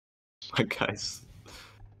My guy's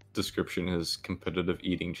description is competitive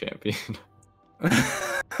eating champion.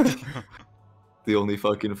 The only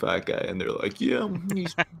fucking fat guy, and they're like, yeah,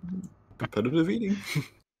 he's competitive eating.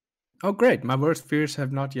 Oh, great. My worst fears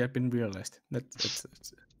have not yet been realized. That's I'm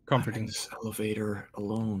in comforting. this elevator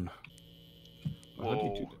alone. How do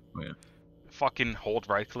you do Whoa. that? Oh, yeah. Fucking hold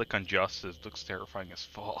right click on Justice. Looks terrifying as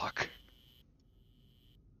fuck.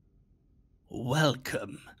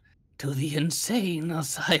 Welcome to the insane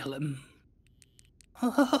asylum.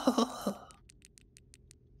 I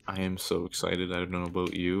am so excited. I don't know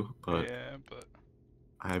about you, but Yeah, but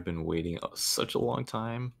I've been waiting such a long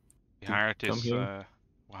time. we hired come this here.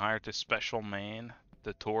 we hired this special man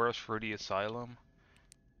to tour us through the asylum.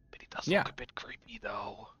 But he does Yeah. look a bit creepy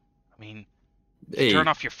though. I mean, if Hey, you turn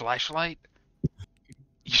off your flashlight,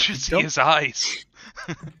 you should see Don't- his eyes.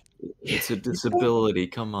 it's a disability.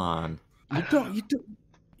 Come on. You don't.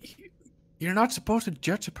 You're not supposed to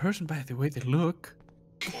judge a person by the way they look.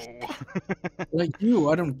 Whoa. Like you,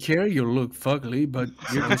 I don't care. You look fugly, but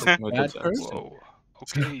you're just a Michael bad Jackson. person. Whoa.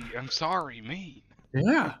 Okay, I'm sorry, me.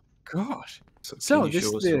 Yeah. Gosh. So, So can you this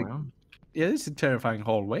show is us the around? this is a terrifying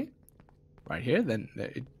hallway, right here. Then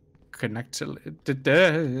it connects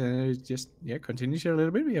just continues here a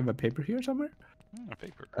little bit. We have a paper here somewhere. A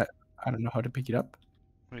paper. I don't know how to pick it up.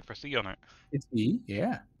 Let me press E on it. It's E.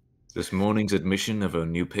 Yeah. This morning's admission of a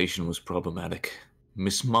new patient was problematic.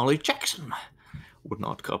 Miss Molly Jackson would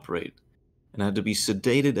not cooperate and had to be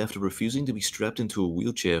sedated after refusing to be strapped into a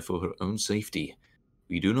wheelchair for her own safety.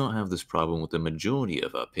 We do not have this problem with the majority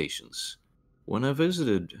of our patients. When I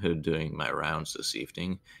visited her during my rounds this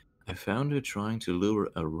evening, I found her trying to lure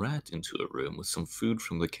a rat into a room with some food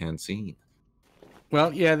from the canteen.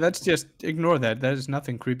 Well, yeah. Let's just ignore that. There's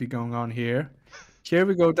nothing creepy going on here. Here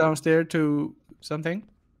we go downstairs to something,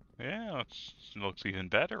 Yeah, it looks even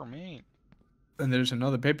better, me. and there's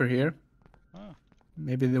another paper here. Oh.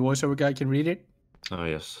 Maybe the voiceover guy can read it. Oh,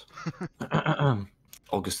 yes.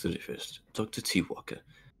 August 31st. Dr. T. Walker.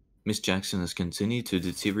 Miss Jackson has continued to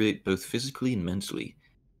deteriorate both physically and mentally.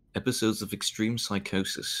 Episodes of extreme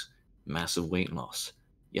psychosis, massive weight loss.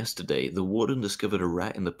 Yesterday, the warden discovered a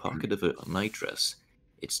rat in the pocket of her nightdress.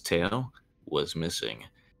 Its tail was missing.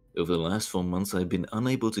 Over the last 4 months, I've been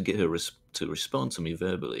unable to get her to respond to me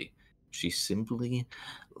verbally. She simply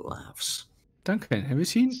laughs. Duncan, have you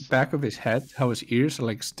seen back of his head how his ears are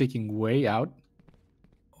like sticking way out?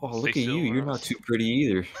 Oh, look Stay at you. still, You're Russ. not too pretty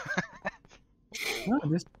either. No,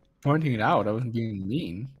 I'm just pointing it out. I wasn't being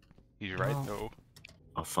mean. He's right, Oh. though.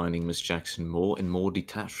 Are finding Miss Jackson more and more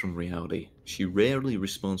detached from reality. She rarely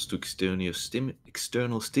responds to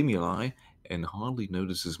external stimuli and hardly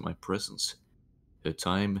notices my presence. Her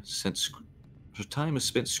time is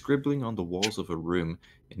spent scribbling on the walls of her room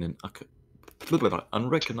in an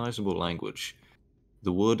unrecognizable language.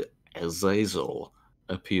 The word Azazel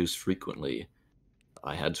appears frequently.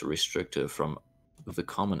 I had to restrict her from the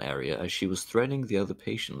common area as she was threatening the other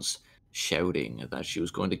patients, shouting that she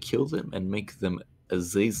was going to kill them and make them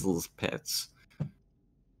Azazel's pets.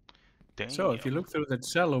 Damn. So if you look through that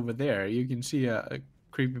cell over there, you can see a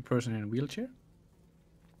creepy person in a wheelchair.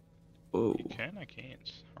 Oh, You can, I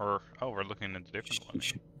can't. Or, oh, we're looking at the different one.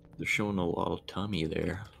 they're showing a lot of tummy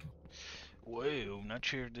there. Whoa, not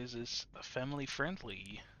sure if this is family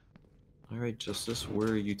friendly. Alright, Justice, where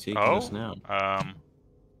are you taking Oh, us now?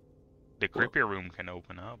 the creepier room can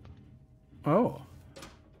open up. Oh.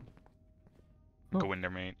 Go in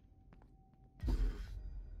there, mate.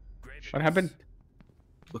 What happened?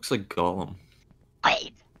 Looks like Gollum.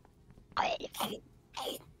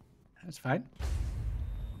 That's fine.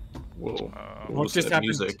 Whoa. What What was just that happened?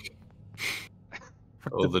 music?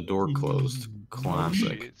 Oh, the door closed.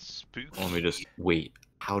 Classic. It's spooky. Let me just... Wait,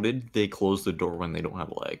 how did they close the door when they don't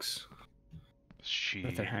have legs?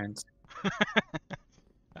 With their Shit. hands.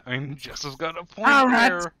 I mean, Justice got a point Ah, rat!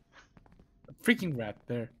 there. Freaking rat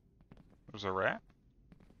there. There's a rat?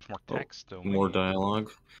 There's more Oh, text, though. More mate.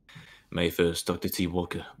 dialogue. May 1st, Dr. T.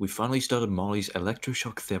 Walker. We finally started Molly's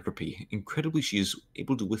electroshock therapy. Incredibly, she is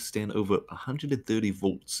able to withstand over 130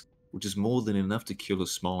 volts, which is more than enough to kill a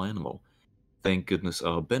small animal. Thank goodness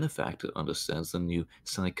our benefactor understands the new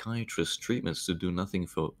psychiatrist treatments to do nothing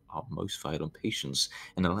for our most vital patients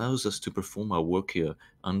and allows us to perform our work here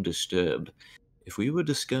undisturbed. If we were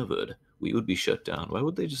discovered, we would be shut down. Why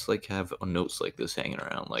would they just like have notes like this hanging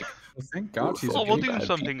around? Like, Well, thank God she's Well, okay. we'll do bad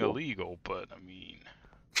something people. illegal, but I mean,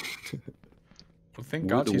 Well, thank we're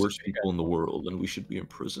God the she's worst okay. people in the world, and we should be in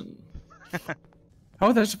prison.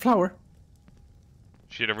 Oh, there's a flower.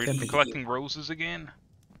 should I Can't be think- collecting roses again?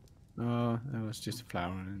 Oh, that was just a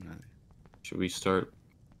flower. And, Should we start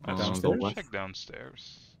on the Downstairs? left? Check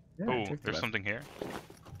downstairs. yeah, Oh, check the there's left. something here.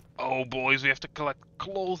 Oh, boys, we have to collect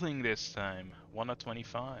clothing this time. 1 out of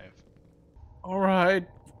 25. All right.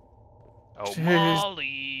 Oh, Jeez.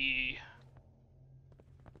 Molly!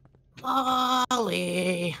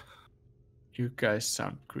 Molly! You guys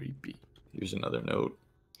sound creepy. Here's another note.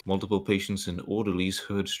 Multiple patients and orderlies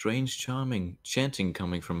heard strange chanting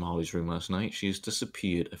coming from Molly's room last night. She has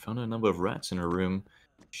disappeared. I found a number of rats in her room.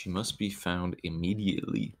 She must be found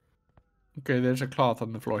immediately. Okay, there's a cloth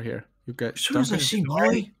on the floor here. You guys. As soon as I see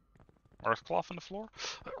Molly... Where's cloth on the floor?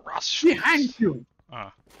 Russ! Behind you!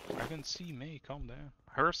 I didn't see me. Calm down.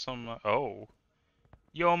 I heard some... oh.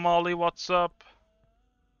 Yo, Molly, what's up?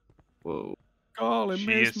 Whoa. Call him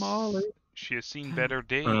Miss Molly. She has seen better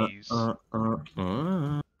days.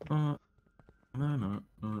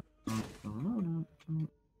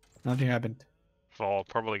 Nothing happened. Well,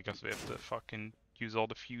 probably because we have to fucking use all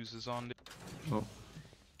the fuses on it. Oh.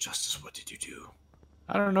 Justice, what did you do?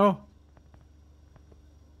 I don't know.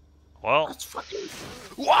 Well... That's fucking...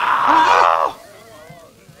 Wow!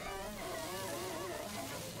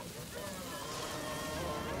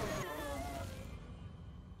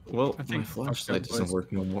 Well, I think my flashlight doesn't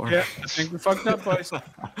work no more. Yeah, I think we fucked up, boys. I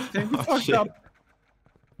think we fucked shit. up.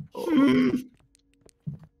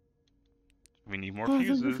 We need more Oh, I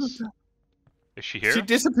think we fuses. fucked up. Is she here? She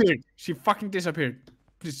disappeared. She fucking disappeared.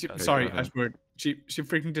 Okay, Sorry, go I ahead. swear. She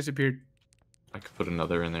freaking disappeared. I could put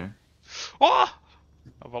another in there. Oh!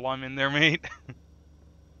 Well, I'm in there, mate.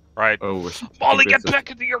 Right. Oh, we're... Molly, get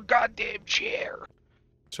back into your goddamn chair!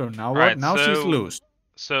 So now what? Right, now she's so- loose.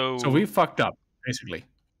 So... So we fucked up, basically.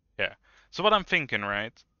 So what I'm thinking,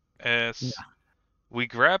 right, is we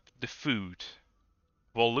grab the food,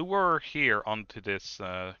 we'll lure her here onto this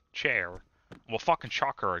chair, we'll fucking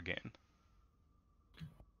shock her again.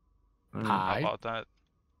 How about that?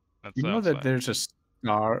 That You know sounds that like- there's a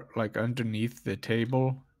star like underneath the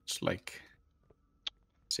table. It's like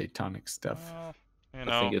satanic stuff. You I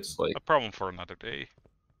know, think it's like... a problem for another day.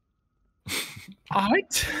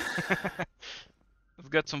 Alright. Let's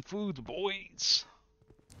get some food, boys.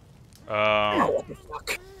 What the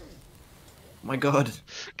fuck? Oh my god.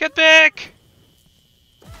 Get back!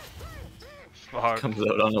 Fuck. Comes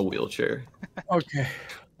out on a wheelchair. Okay.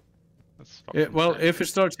 That's Yeah, fucking well, sad. if it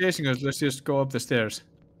starts chasing us, let's just go up the stairs.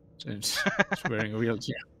 Since it's wearing a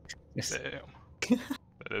wheelchair. Yes. Damn.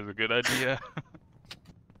 That is a good idea.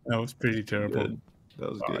 That was pretty terrible. Good. That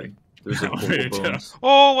was Sorry. good. There's a That was bullet very bones.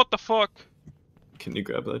 Oh, what the fuck? Can you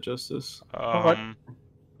grab that, Justice? what?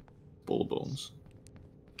 Bullet bones.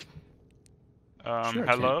 Sure I can.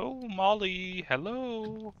 Hello, Molly.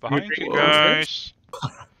 Hello. Behind bring you it downstairs?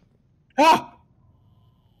 guys. Ah!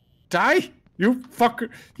 Die! You fucker!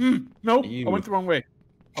 No, I Ew. went the wrong way.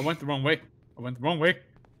 I went the wrong way. I went the wrong way.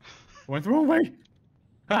 I went the wrong way.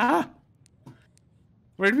 Ah!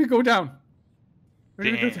 Where did we go down? Where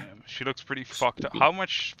did we go down? Damn, she looks pretty fucked up. How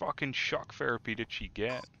much fucking shock therapy did she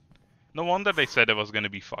get? No wonder they said it was gonna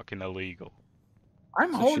be fucking illegal.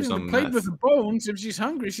 I'm So holding she's the on plate meth. with the bones. If she's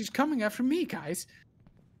hungry, she's coming after me, guys.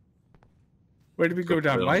 Where did we go Cook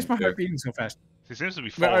down? it Why on is my the heart chair. beating so fast? She seems to be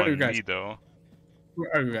Where are you following guys? me though.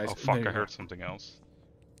 Where are you guys? Oh fuck, There you I go. heard something else.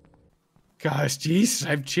 Guys, Jesus,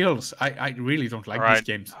 I have chills. I really don't like Alright,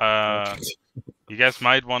 these games. You guys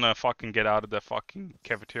might wanna fucking get out of the fucking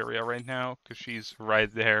cafeteria right now, cause she's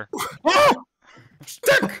right there. Oh!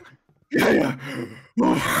 Stuck! Yeah.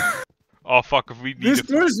 Oh fuck, if we need This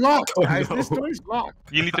the, door is locked, Oh, guys. no. This door is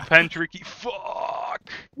locked. you need the pantry key. Fuck!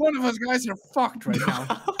 One of us guys are fucked right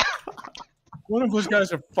now. One of us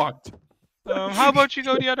guys are fucked. How about you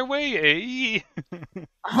go the other way, eh?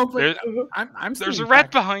 Oh, but There- I'm There's a staying rat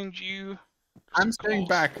back. behind you. I'm staying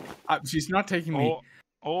back. She's not taking me.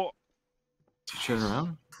 Oh, Did you turn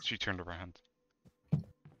around? she turned around.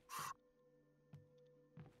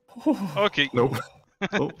 Oh, Okay. Nope.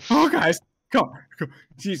 Oh, oh, guys, come.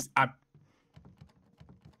 Jeez,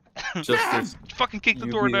 Justice. Fucking kick the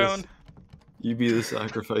You door be this- down. You be the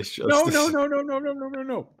sacrifice, Justice.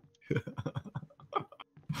 no.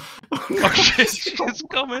 Oh shit, she's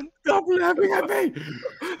coming. Stop laughing at me.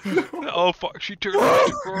 Oh fuck, she turned into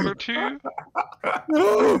a corner too.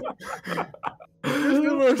 No. This is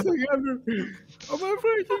the worst thing ever. Oh my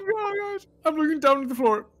freaking god, guys. I'm looking down at the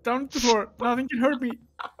floor. Down at the floor. Nothing can hurt me.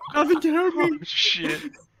 Nothing can hurt me. Oh shit. Stay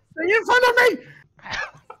in front of me.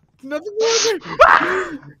 Nothing can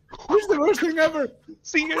hurt me. This is the worst thing ever.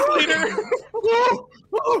 See you guys later. Oh,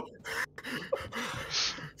 oh.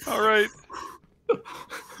 Alright.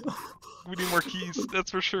 We need more keys,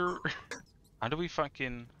 that's for sure. How do we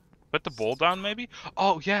fucking put the bowl down maybe?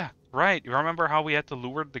 Oh yeah, right. You remember how we had to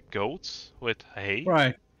lure the goats with hay?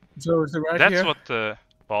 Right. So is it right That's here? what the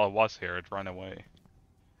well it was here, it ran away.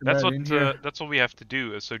 That's rat what in here. that's what we have to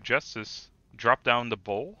do. So Justice, drop down the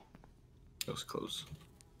bowl, That was close.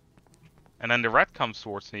 and then the rat comes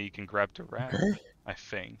towards me. You can grab the rat. Okay. I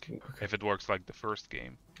think Okay. if it works like the first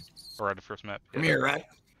game or the first map. Come Yeah. here, rat.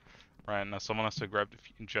 Right now, someone has to grab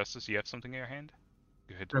the Justice. You have something in your hand?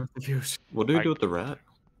 Good. Grab the fuse. What do we do with the rat?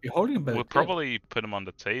 You're holding him by We'll the tail. probably put him on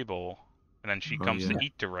the table, and then she Oh, comes yeah. to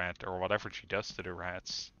eat the rat or whatever she does to the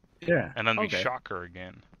rats, Yeah. and then we okay. shock her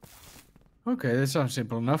again. Okay, that sounds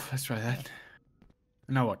simple enough. Let's try that.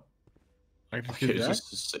 Now what? Like to Okay, do he's that?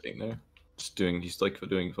 just sitting there. He's like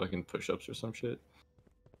doing fucking push-ups or some shit.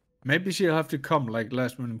 Maybe she'll have to come like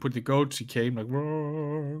last when we put the goat. She came like.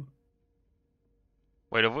 Whoa.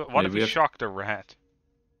 Wait, what if Maybe we we have- shock the rat?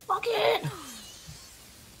 Fuck it!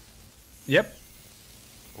 Yep.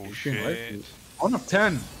 Oh You think, right? shit! 1 of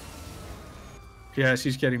 10. Yeah,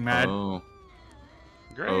 she's getting mad. Oh,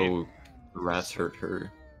 Great. oh, the rats hurt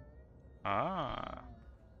her. Ah.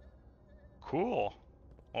 Cool.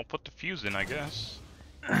 I'll put the fuse in, I guess.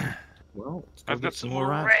 Well, let's go I've get got some more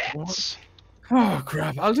rats. Oh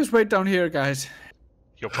crap! I'll just wait down here, guys.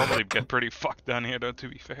 You'll probably get pretty fucked down here, though. To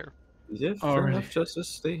be fair. Yeah, fair Alright. enough, Justice.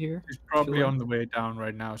 Stay here. She's probably Chill out. on the way down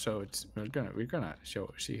right now, so it's we're gonna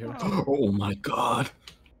see her. Oh my god.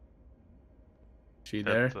 She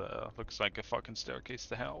there? That looks like a fucking staircase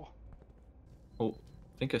to hell. Oh,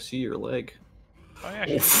 I think I see your leg. Oh yeah.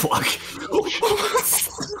 Oh fuck.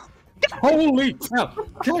 Holy hell,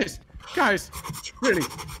 guys, really?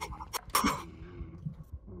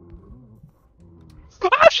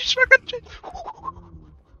 Ah, she's fucking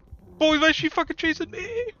Boy, why is she fucking chasing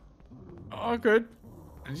me? Oh, good.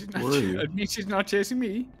 And she's not. Where are you? That means she's not chasing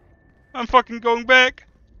me. I'm fucking going back.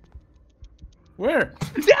 Where?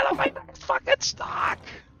 Get out of my fucking stock.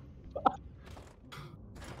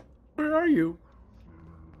 Where are you?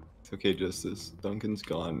 It's okay, Justice. Duncan's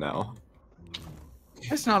gone now.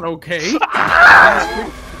 That's not okay.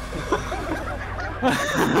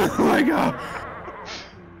 Oh my god.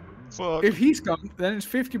 Fuck. If he's gone, then it's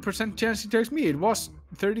 50% chance he takes me. It was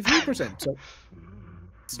 33%. So.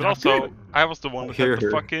 It's But not also, good. I was the one that Hear had the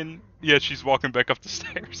her. fucking. Yeah, she's walking back up the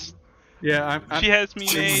stairs. Yeah, I'm She has me,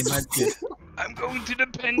 mate. might be- I'm going to the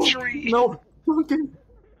pantry. No, Duncan.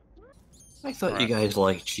 I thought you Right. guys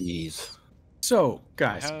liked cheese. So,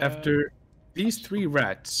 guys, Uh, after these 3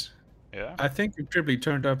 rats, Yeah. I think we triply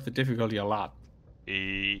turned up the difficulty a lot.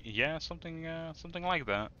 Yeah, something like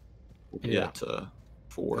that. We'll Yeah. get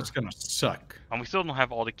 4. It's gonna suck. And we still don't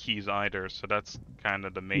have all the keys either, so that's kind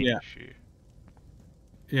of the main Yeah. issue.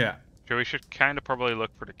 Yeah. So we should kind of probably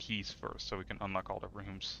look for the keys first, so we can unlock all the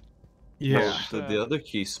rooms. Yeah. Well, the other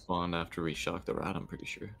key spawned after we shocked the rat, I'm pretty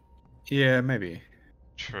sure. Yeah, maybe.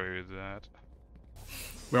 True that.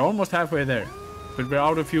 We're almost halfway there. But we're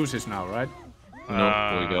out of fuses now, right?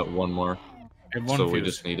 Nope, we got 1 more. And one So fuse. we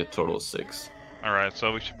just need a total of 6. Alright,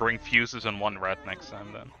 so we should bring fuses and 1 rat next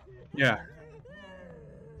time then. Yeah.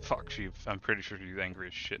 Fuck, I'm pretty sure she's angry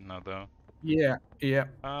as shit now though. Yeah. Yeah.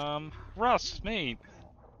 Russ, mate.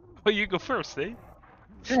 Oh, you go first, eh?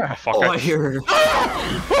 Yeah. Oh, fuck, Oh, I hear her.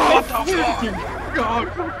 What the fuck?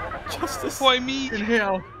 God, Justice. Why me? in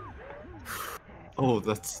hell. Oh,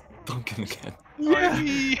 that's Duncan again. Why Yeah.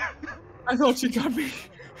 me? I thought she got me.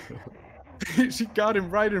 She got him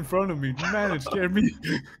right in front of me. Man, it scared me.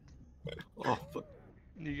 Oh, but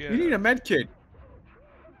You You need a med kit.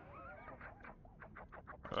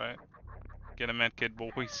 Alright. Get a medkit,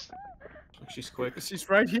 boys. she's quick. She's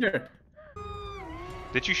right here.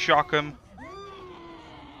 Did you shock him?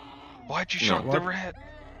 Why'd you No, shock the what? rat?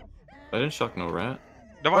 I didn't shock no rat.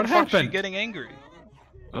 Then What why the fuck is she happened? getting angry?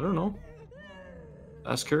 I don't know.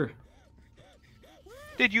 Ask her.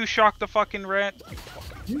 Did you shock the fucking rat?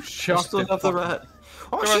 You I shocked still the have the fuck- rat.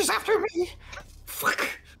 Oh, There she's after me! Fuck!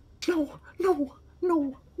 No, no,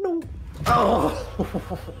 no, no.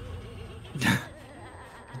 Oh!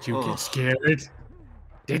 Did you Oh. get scared?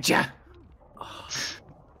 Did ya?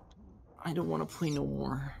 I don't want to play no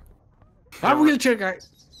more. I will check, guys.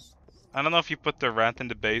 I don't know if you put the rat in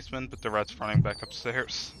the basement, but the rat's running back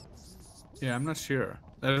upstairs. Yeah, I'm not sure.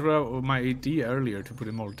 That was my idea earlier to put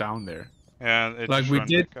them all down there. Yeah, it Like just we ran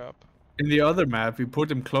did- back up. In the other map, we put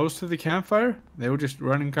them close to the campfire. They were just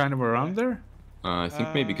running kind of around there. I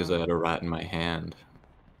think maybe because I had a rat in my hand.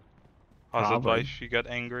 Was that why Probably. she got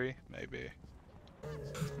angry? Maybe. I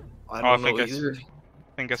Oh, I don't think know I s- either.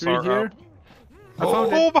 I think I Three saw her here. up. I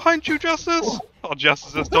found Oh, it. behind you, Justice! Oh,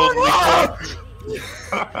 Justice is totally fucked.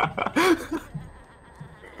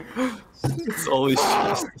 It's always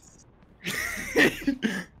just.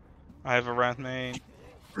 I have a rat mate.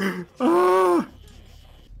 Ah!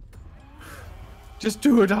 Just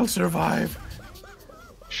do it, I'll survive.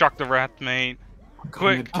 Shock the rat mate.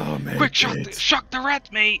 Quick, Oh, man. quick, shock the rat,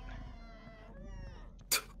 mate.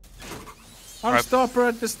 I'll Right. stop her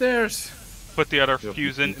at the stairs. Put the other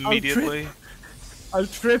fuse in trip. immediately. I'll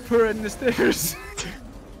trip her in the stairs.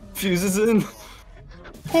 Fuses in.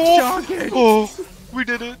 Oh, Shocking. oh, we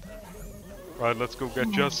did it. Right, let's go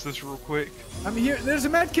get Justice real quick. I'm here. There's a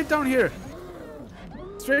med kit down here.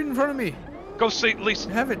 Straight in front of me. Go see, Lisa.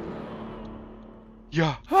 I have it.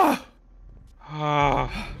 Yeah. Ah.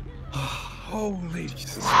 Ah. Holy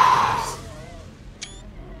Jesus.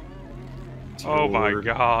 Oh my Lord.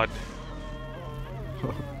 God.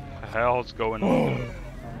 The hell's going on?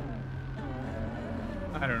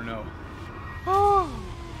 I don't know.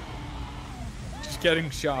 Just getting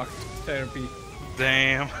shocked. Therapy.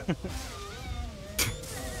 Damn.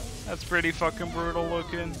 That's pretty fucking brutal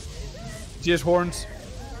looking. She has horns.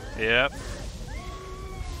 Yep.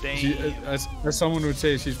 Damn. She, as someone would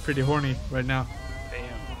say, she's pretty horny right now.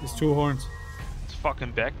 Damn. There's 2 horns. It's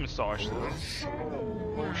fucking back massage though.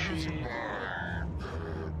 Oh shit.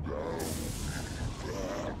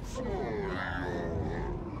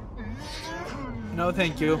 No,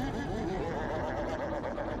 thank you.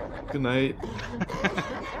 Good night.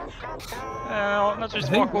 Let's just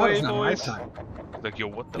I think walk away, that was not my boys. time. Like, yo,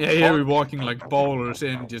 what the Yeah, fuck? here we're walking like bowlers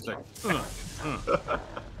in, just like.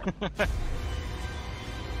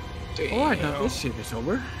 Alright, now this shit is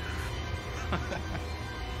over.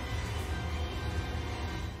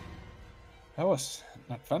 That was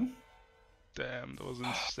not fun. Damn, that was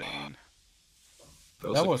insane. That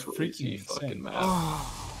a was crazy freaking fucking insane. map.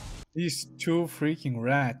 These 2 freaking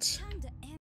rats. Time to